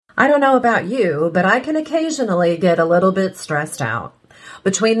I don't know about you, but I can occasionally get a little bit stressed out.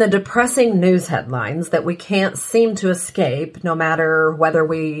 Between the depressing news headlines that we can't seem to escape, no matter whether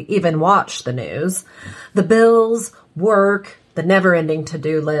we even watch the news, the bills, work, the never-ending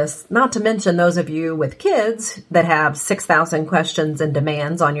to-do list, not to mention those of you with kids that have 6,000 questions and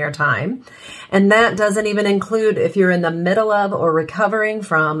demands on your time. And that doesn't even include if you're in the middle of or recovering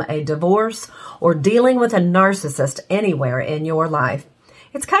from a divorce or dealing with a narcissist anywhere in your life.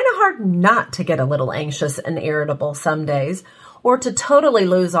 It's kind of hard not to get a little anxious and irritable some days, or to totally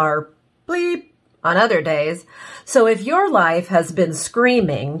lose our bleep on other days. So if your life has been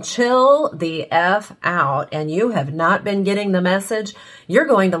screaming, chill the F out, and you have not been getting the message, you're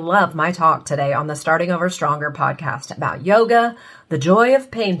going to love my talk today on the Starting Over Stronger podcast about yoga, the joy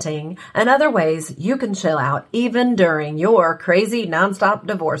of painting, and other ways you can chill out even during your crazy nonstop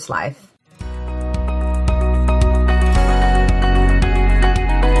divorce life.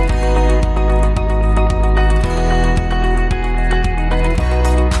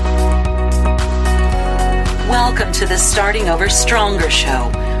 Welcome to the Starting Over Stronger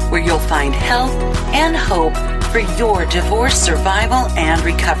show, where you'll find help and hope for your divorce survival and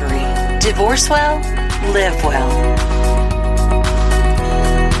recovery. Divorce well, live well.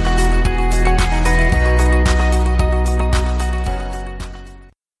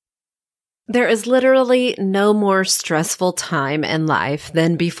 There is literally no more stressful time in life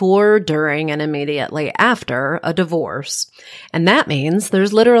than before, during, and immediately after a divorce. And that means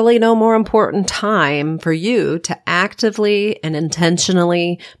there's literally no more important time for you to actively and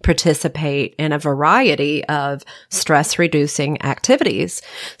intentionally participate in a variety of stress-reducing activities.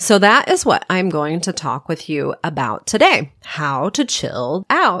 So that is what I'm going to talk with you about today, how to chill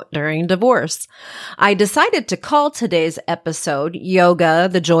out during divorce. I decided to call today's episode Yoga,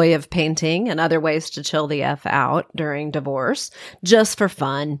 the Joy of Painting, and other ways to chill the F out during divorce, just for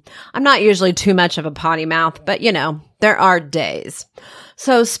fun. I'm not usually too much of a potty mouth, but there are days.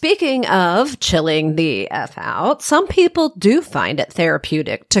 So speaking of chilling the F out, some people do find it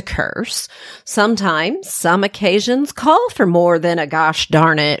therapeutic to curse. Sometimes, some occasions call for more than a gosh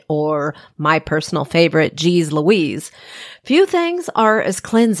darn it or my personal favorite, geez Louise. Few things are as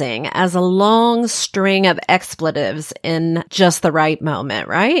cleansing as a long string of expletives in just the right moment,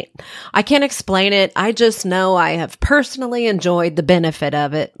 right? I can't explain it. I just know I have personally enjoyed the benefit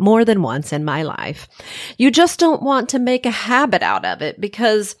of it more than once in my life. You just don't want to make a habit out of it,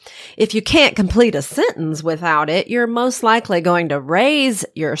 because if you can't complete a sentence without it, you're most likely going to raise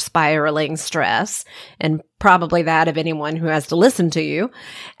your spiraling stress, and probably that of anyone who has to listen to you.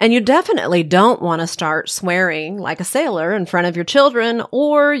 And you definitely don't want to start swearing like a sailor in front of your children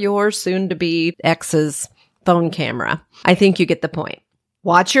or your soon-to-be ex's phone camera. I think you get the point.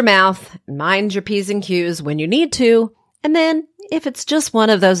 Watch your mouth, mind your P's and Q's when you need to, and then if it's just one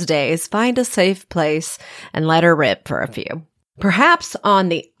of those days, find a safe place and let her rip for a few. Perhaps on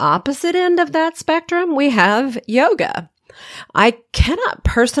the opposite end of that spectrum, we have yoga. I cannot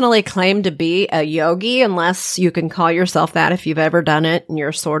personally claim to be a yogi unless you can call yourself that if you've ever done it and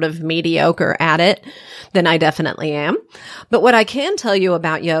you're sort of mediocre at it, then I definitely am. But what I can tell you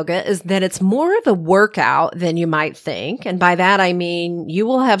about yoga is that it's more of a workout than you might think. And by that, I mean you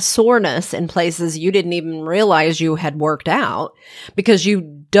will have soreness in places you didn't even realize you had worked out because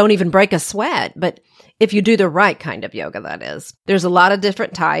you don't even break a sweat. But if you do the right kind of yoga, that is. There's a lot of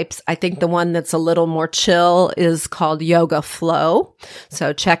different types. I think the one that's a little more chill is called Yoga Flow.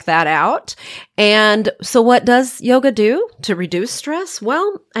 So check that out. And so what does yoga do to reduce stress?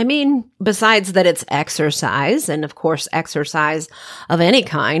 Well, I mean, besides that it's exercise, and of course, exercise of any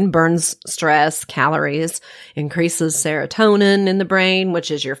kind burns stress, calories, increases serotonin in the brain, which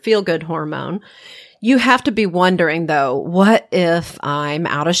is your feel-good hormone. You have to be wondering, though, what if I'm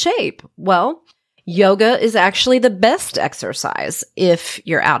out of shape? Well, yoga is actually the best exercise if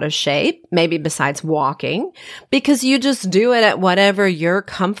you're out of shape, maybe besides walking, because you just do it at whatever your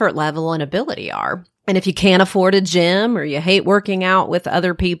comfort level and ability are. And if you can't afford a gym or you hate working out with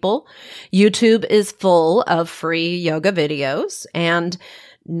other people, YouTube is full of free yoga videos, and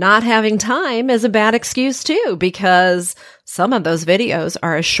not having time is a bad excuse too, because some of those videos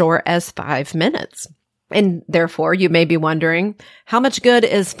are as short as 5 minutes. And therefore, you may be wondering, how much good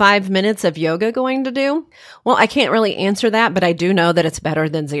is 5 minutes of yoga going to do? Well, I can't really answer that, but I do know that it's better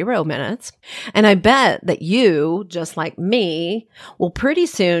than 0 minutes. And I bet that you, just like me, will pretty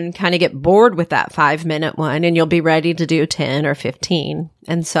soon kind of get bored with that 5-minute one, and you'll be ready to do 10 or 15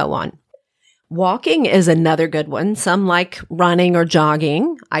 and so on. Walking is another good one. Some like running or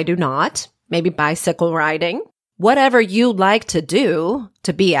jogging. I do not. Maybe bicycle riding. Whatever you like to do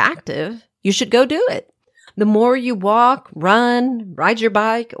to be active, you should go do it. The more you walk, run, ride your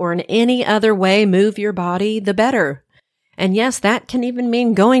bike, or in any other way move your body, the better. And yes, that can even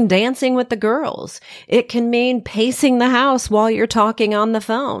mean going dancing with the girls. It can mean pacing the house while you're talking on the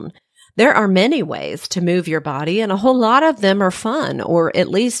phone. There are many ways to move your body, and a whole lot of them are fun or at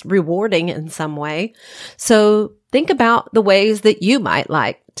least rewarding in some way. So think about the ways that you might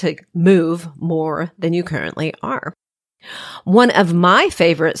like to move more than you currently are. One of my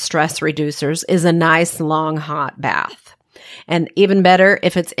favorite stress reducers is a nice long hot bath. And even better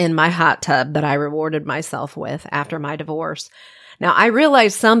if it's in my hot tub that I rewarded myself with after my divorce. Now, I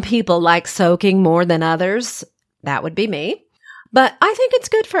realize some people like soaking more than others. That would be me. But I think it's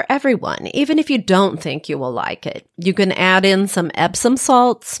good for everyone, even if you don't think you will like it. You can add in some Epsom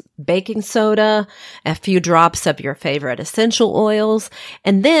salts, baking soda, a few drops of your favorite essential oils,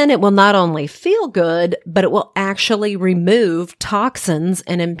 and then it will not only feel good, but it will actually remove toxins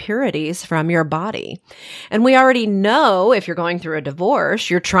and impurities from your body. And we already know if you're going through a divorce,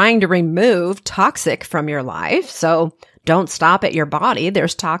 you're trying to remove toxic from your life. So don't stop at your body.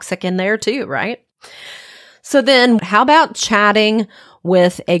 There's toxic in there too, right? So then how about chatting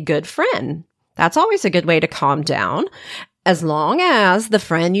with a good friend? That's always a good way to calm down, as long as the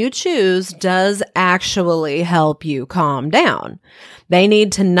friend you choose does actually help you calm down. They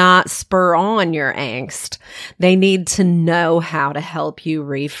need to not spur on your angst. They need to know how to help you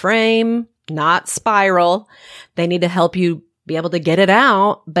reframe, not spiral. They need to help you be able to get it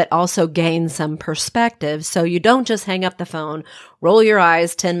out, but also gain some perspective so you don't just hang up the phone, roll your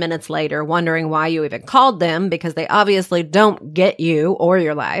eyes 10 minutes later, wondering why you even called them because they obviously don't get you or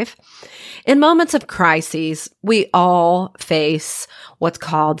your life. In moments of crises, we all face what's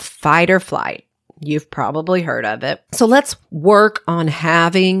called fight or flight. You've probably heard of it. So let's work on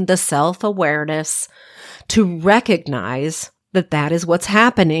having the self-awareness to recognize that is what's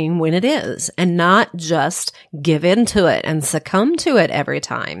happening when it is, and not just give in to it and succumb to it every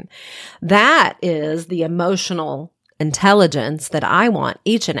time. That is the emotional intelligence that I want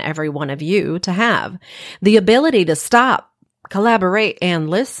each and every one of you to have. The ability to stop, collaborate, and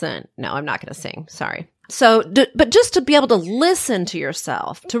listen. No, I'm not going to sing. Sorry. But just to be able to listen to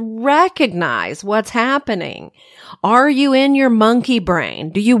yourself, to recognize what's happening. Are you in your monkey brain?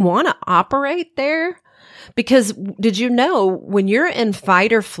 Do you want to operate there? Because did you know when you're in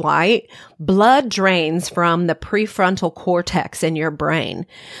fight or flight, blood drains from the prefrontal cortex in your brain,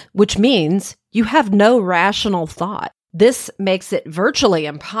 which means you have no rational thought. This makes it virtually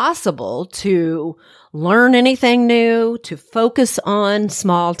impossible to learn anything new, to focus on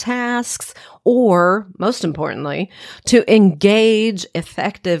small tasks, or most importantly, to engage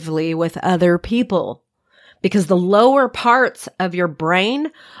effectively with other people. Because the lower parts of your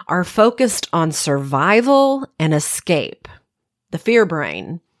brain are focused on survival and escape, the fear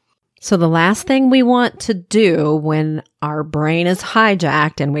brain. So the last thing we want to do when our brain is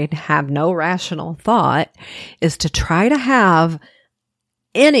hijacked and we have no rational thought is to try to have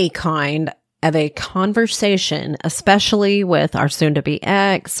any kind of a conversation, especially with our soon-to-be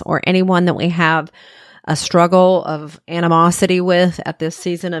ex or anyone that we have a struggle of animosity with at this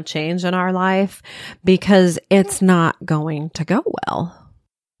season of change in our life, because it's not going to go well,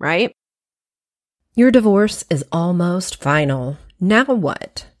 right? Your divorce is almost final. Now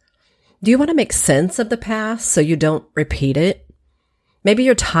what? Do you want to make sense of the past so you don't repeat it? Maybe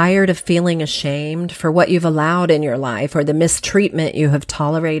you're tired of feeling ashamed for what you've allowed in your life or the mistreatment you have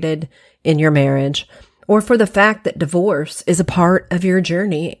tolerated in your marriage, or for the fact that divorce is a part of your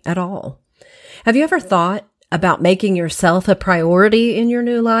journey at all. Have you ever thought about making yourself a priority in your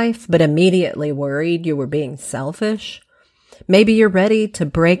new life, but immediately worried you were being selfish? Maybe you're ready to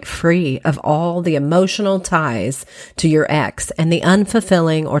break free of all the emotional ties to your ex and the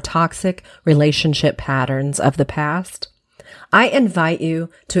unfulfilling or toxic relationship patterns of the past. I invite you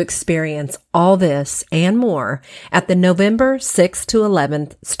to experience all this and more at the November 6th to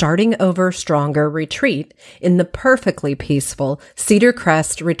 11th Starting Over Stronger retreat in the perfectly peaceful Cedar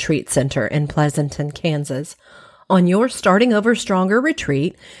Crest Retreat Center in Pleasanton, Kansas. On your Starting Over Stronger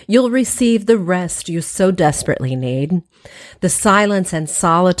retreat, you'll receive the rest you so desperately need, the silence and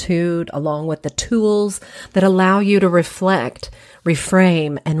solitude, along with the tools that allow you to reflect,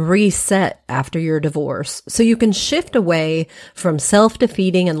 reframe, and reset after your divorce so you can shift away from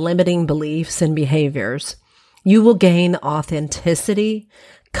self-defeating and limiting beliefs and behaviors. You will gain authenticity,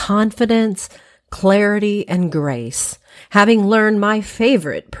 confidence, clarity, and grace having learned my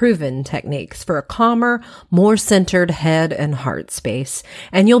favorite proven techniques for a calmer, more centered head and heart space.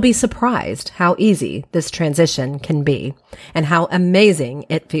 And you'll be surprised how easy this transition can be and how amazing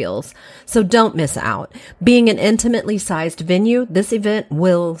it feels. So don't miss out. Being an intimately sized venue, this event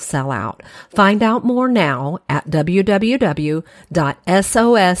will sell out. Find out more now at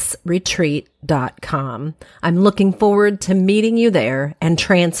www.sosretreat.com. I'm looking forward to meeting you there and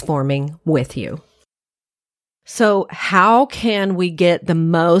transforming with you. So how can we get the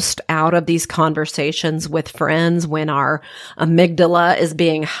most out of these conversations with friends when our amygdala is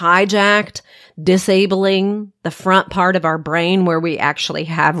being hijacked, disabling the front part of our brain where we actually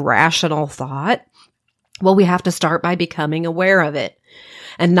have rational thought? Well, we have to start by becoming aware of it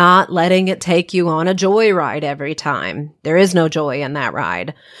and not letting it take you on a joyride every time. There is no joy in that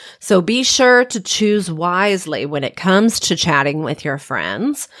ride. So be sure to choose wisely when it comes to chatting with your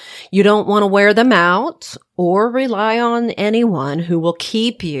friends. You don't want to wear them out or rely on anyone who will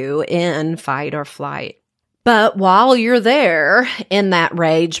keep you in fight or flight. But while you're there in that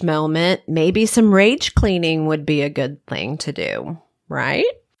rage moment, maybe some rage cleaning would be a good thing to do, right?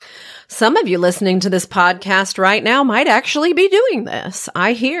 Some of you listening to this podcast right now might actually be doing this.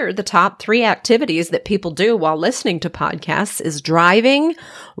 I hear the top 3 activities that people do while listening to podcasts is driving,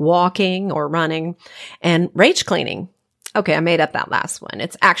 walking, or running, and rage cleaning. Okay, I made up that last one.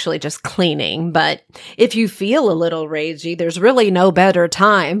 It's actually just cleaning, but if you feel a little ragey, there's really no better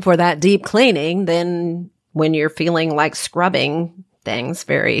time for that deep cleaning than when you're feeling like scrubbing things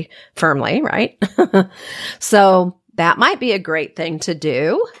very firmly, right? So that might be a great thing to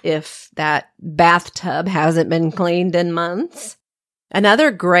do if that bathtub hasn't been cleaned in months.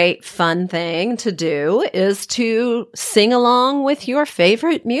 Another great fun thing to do is to sing along with your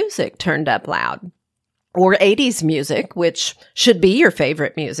favorite music turned up loud. Or 80s music, which should be your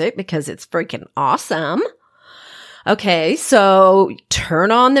favorite music because it's freaking awesome. Okay, so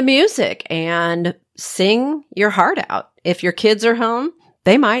turn on the music and sing your heart out. If your kids are home,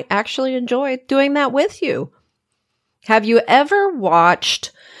 they might actually enjoy doing that with you. Have you ever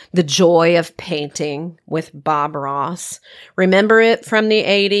watched The Joy of Painting with Bob Ross? Remember it from the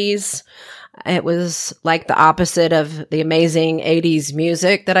 80s? It was like the opposite of the amazing 80s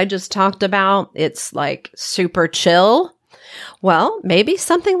music that I just talked about. It's like super chill. Well, maybe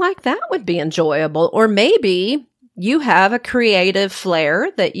something like that would be enjoyable. Or maybe you have a creative flair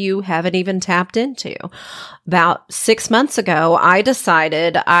that you haven't even tapped into. About 6 months ago, I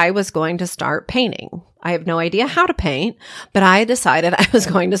decided I was going to start painting. I have no idea how to paint, but I decided I was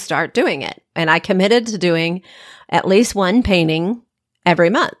going to start doing it. And I committed to doing at least one painting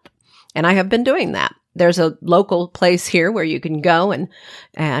every month. And I have been doing that. There's a local place here where you can go and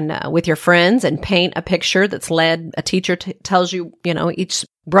with your friends and paint a picture that's led. A teacher tells you, each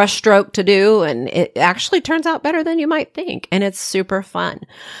brush stroke to do. And it actually turns out better than you might think. And it's super fun.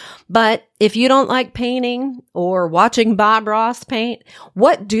 But if you don't like painting or watching Bob Ross paint,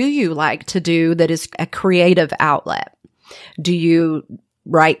 what do you like to do that is a creative outlet? Do you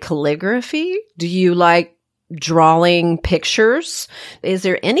write calligraphy? Do you like drawing pictures? Is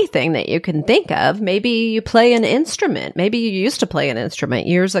there anything that you can think of? Maybe you play an instrument. Maybe you used to play an instrument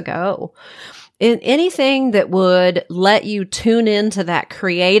years ago. Anything that would let you tune into that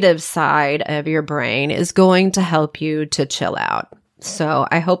creative side of your brain is going to help you to chill out. So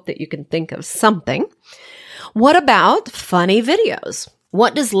I hope that you can think of something. What about funny videos?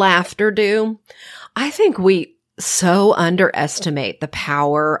 What does laughter do? I think we so underestimate the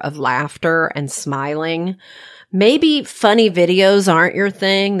power of laughter and smiling. Maybe funny videos aren't your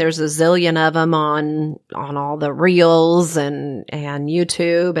thing. There's a zillion of them on all the reels and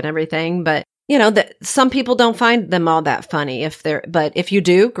YouTube and everything. But that some people don't find them all that funny but if you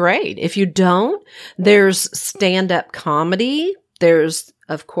do, great. If you don't, there's stand-up comedy. There's,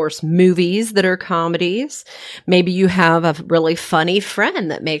 of course, movies that are comedies. Maybe you have a really funny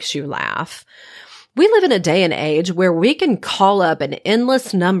friend that makes you laugh. We live in a day and age where we can call up an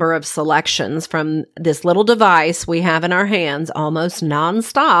endless number of selections from this little device we have in our hands almost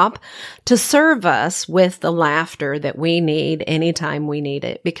nonstop to serve us with the laughter that we need anytime we need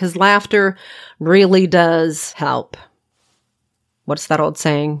it, because laughter really does help. What's that old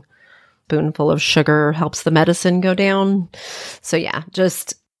saying? Spoonful of sugar helps the medicine go down. So yeah,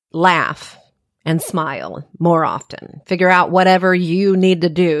 just laugh and smile more often. Figure out whatever you need to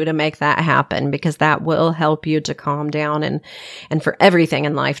do to make that happen, because that will help you to calm down and for everything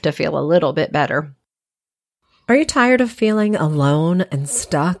in life to feel a little bit better. Are you tired of feeling alone and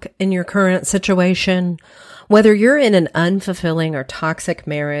stuck in your current situation? Whether you're in an unfulfilling or toxic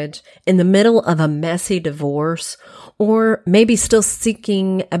marriage, in the middle of a messy divorce, or maybe still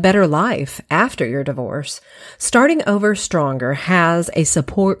seeking a better life after your divorce, Starting Over Stronger has a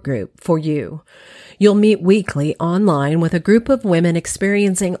support group for you. You'll meet weekly online with a group of women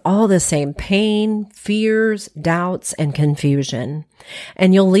experiencing all the same pain, fears, doubts, and confusion.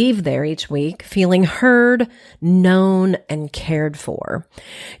 And you'll leave there each week feeling heard, known, and cared for.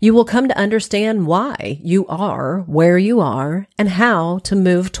 You will come to understand why you are where you are and how to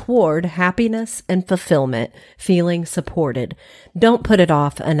move toward happiness and fulfillment, feeling supported. Don't put it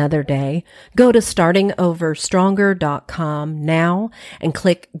off another day. Go to startingoverstronger.com now and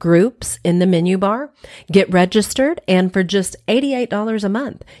click groups in the menu bar. Get registered, and for just $88 a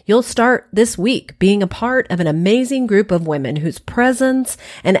month, you'll start this week being a part of an amazing group of women whose presence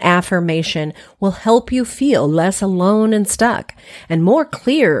and affirmation will help you feel less alone and stuck and more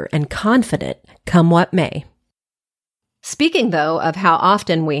clear and confident come what may. Speaking, though, of how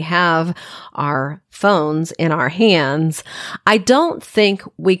often we have our phones in our hands, I don't think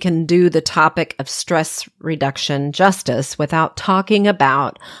we can do the topic of stress reduction justice without talking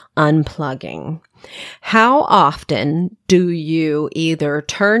about unplugging. How often do you either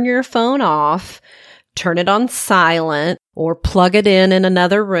turn your phone off, turn it on silent, or plug it in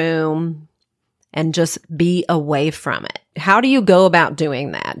another room and just be away from it? How do you go about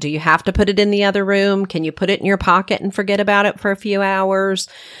doing that? Do you have to put it in the other room? Can you put it in your pocket and forget about it for a few hours?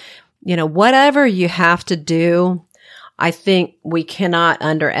 Whatever you have to do, I think we cannot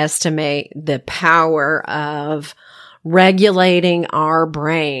underestimate the power of regulating our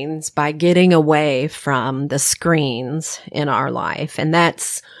brains by getting away from the screens in our life. And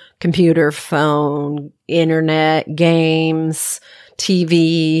that's computer, phone, internet, games,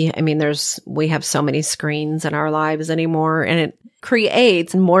 TV. I mean, we have so many screens in our lives anymore, and it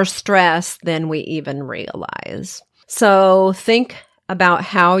creates more stress than we even realize. So think about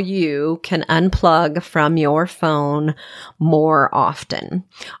how you can unplug from your phone more often.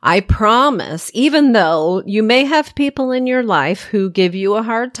 I promise, even though you may have people in your life who give you a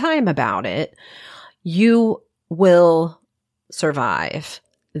hard time about it, you will survive.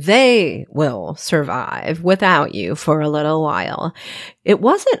 They will survive without you for a little while. It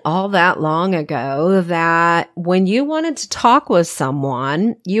wasn't all that long ago that when you wanted to talk with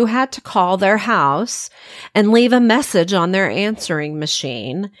someone, you had to call their house and leave a message on their answering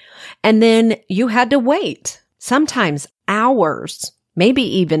machine. And then you had to wait, sometimes hours, maybe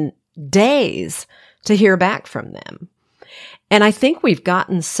even days, to hear back from them. And I think we've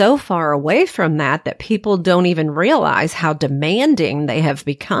gotten so far away from that people don't even realize how demanding they have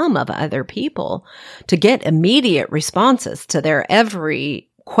become of other people to get immediate responses to their every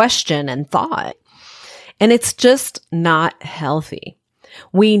question and thought. And it's just not healthy.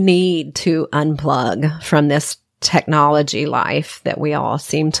 We need to unplug from this technology life that we all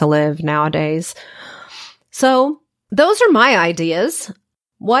seem to live nowadays. So those are my ideas.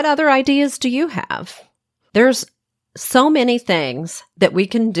 What other ideas do you have? There's so many things that we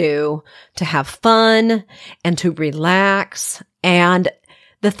can do to have fun and to relax. And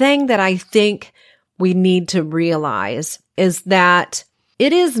the thing that I think we need to realize is that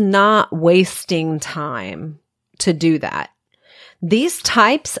it is not wasting time to do that. These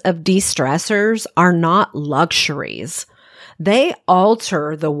types of de-stressors are not luxuries. They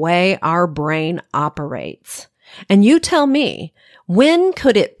alter the way our brain operates. And you tell me, when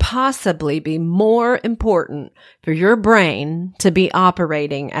could it possibly be more important for your brain to be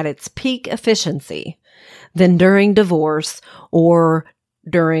operating at its peak efficiency than during divorce or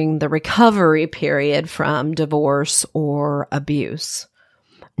during the recovery period from divorce or abuse?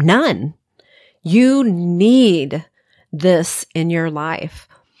 None. You need this in your life.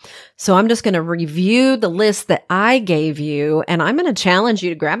 So I'm just going to review the list that I gave you, and I'm going to challenge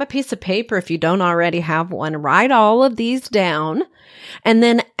you to grab a piece of paper if you don't already have one. Write all of these down and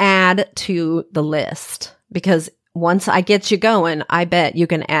then add to the list, because once I get you going, I bet you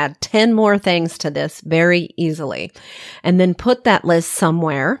can add 10 more things to this very easily. And then put that list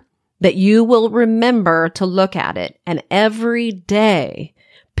somewhere that you will remember to look at it. And every day,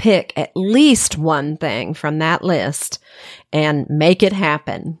 pick at least one thing from that list and make it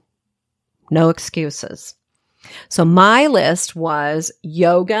happen. No excuses. So my list was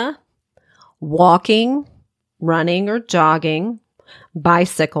yoga, walking, running or jogging,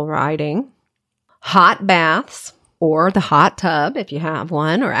 bicycle riding, hot baths or the hot tub if you have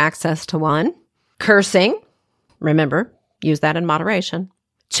one or access to one, cursing, remember, use that in moderation,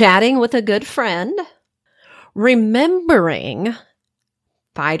 chatting with a good friend, remembering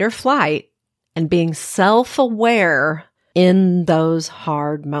fight or flight, and being self-aware in those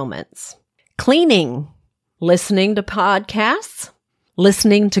hard moments. Cleaning, listening to podcasts,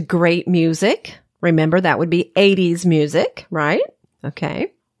 listening to great music. Remember, that would be 80s music, right?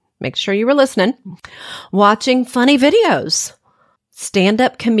 Okay. Make sure you were listening. Watching funny videos,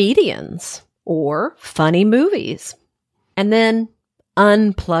 stand-up comedians, or funny movies. And then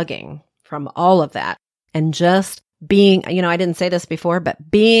unplugging from all of that and just being, I didn't say this before,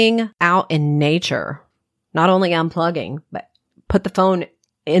 but being out in nature, not only unplugging, but put the phone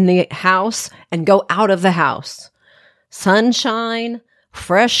in the house and go out of the house. Sunshine,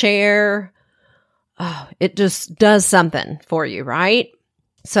 fresh air. Oh, it just does something for you, right?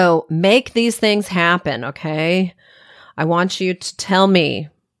 So make these things happen, okay? I want you to tell me.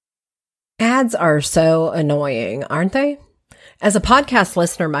 Ads are so annoying, aren't they? As a podcast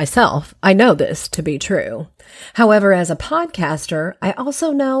listener myself, I know this to be true. However, as a podcaster, I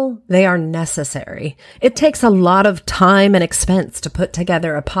also know they are necessary. It takes a lot of time and expense to put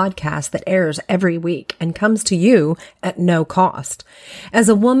together a podcast that airs every week and comes to you at no cost. As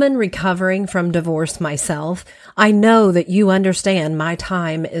a woman recovering from divorce myself, I know that you understand my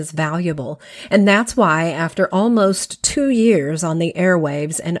time is valuable. And that's why after almost 2 years on the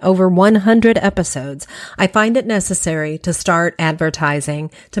airwaves and over 100 episodes, I find it necessary to start advertising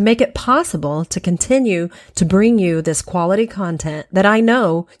to make it possible to continue to bring you this quality content that I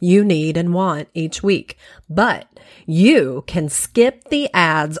know you need and want each week. But you can skip the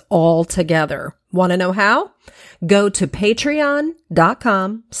ads altogether. Want to know how? Go to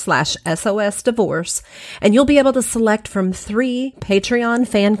patreon.com/SOS Divorce and you'll be able to select from 3 Patreon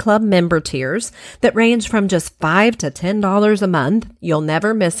fan club member tiers that range from just $5 to $10 a month. You'll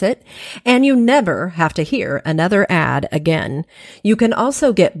never miss it, and you never have to hear another ad again. You can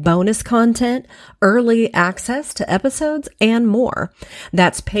also get bonus content, early access to episodes, and more.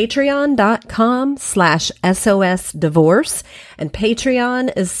 That's patreon.com/SOS Divorce, and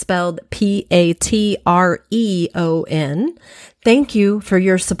Patreon is spelled Patreon. Thank you for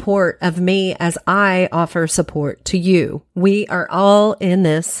your support of me as I offer support to you. We are all in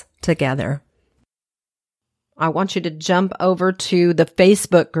this together. I want you to jump over to the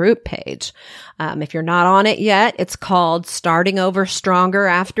Facebook group page. If you're not on it yet, it's called Starting Over Stronger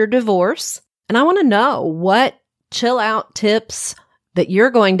After Divorce. And I want to know what chill out tips that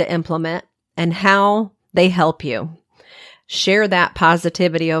you're going to implement and how they help you. Share that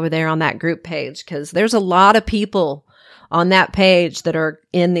positivity over there on that group page, because there's a lot of people on that page that are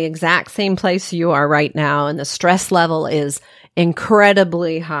in the exact same place you are right now. And the stress level is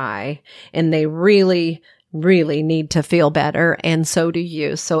incredibly high and they really need to feel better. And so do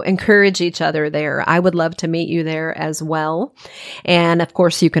you. So encourage each other there. I would love to meet you there as well. And of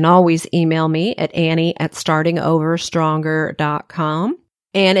course, you can always email me at Annie@startingoverstronger.com.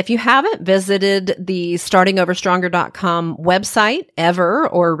 And if you haven't visited the startingoverstronger.com website ever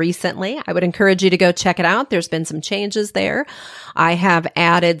or recently, I would encourage you to go check it out. There's been some changes there. I have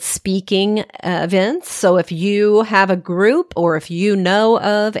added speaking events. So if you have a group or if you know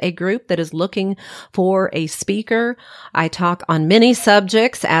of a group that is looking for a speaker, I talk on many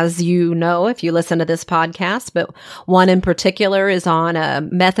subjects, as you know, if you listen to this podcast, but one in particular is on a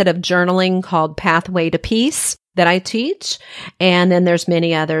method of journaling called Pathway to Peace that I teach. And then there's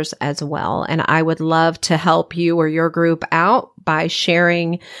many others as well. And I would love to help you or your group out by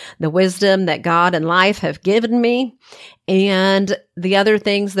sharing the wisdom that God and life have given me and the other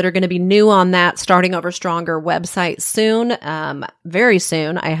things that are going to be new on that Starting Over Stronger website soon. Very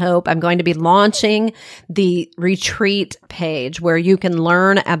soon, I hope. I'm going to be launching the retreat page where you can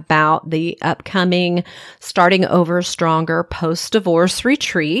learn about the upcoming Starting Over Stronger post-divorce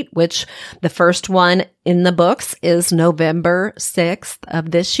retreat, which the first one in the books is November 6th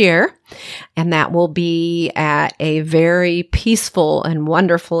of this year. And that will be at a very peaceful and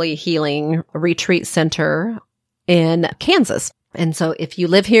wonderfully healing retreat center in Kansas. And so if you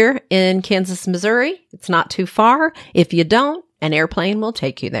live here in Kansas, Missouri, it's not too far. If you don't, an airplane will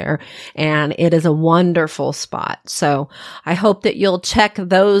take you there. And it is a wonderful spot. So I hope that you'll check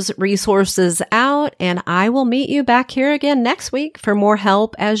those resources out. And I will meet you back here again next week for more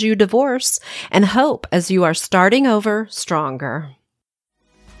help as you divorce and hope as you are starting over stronger.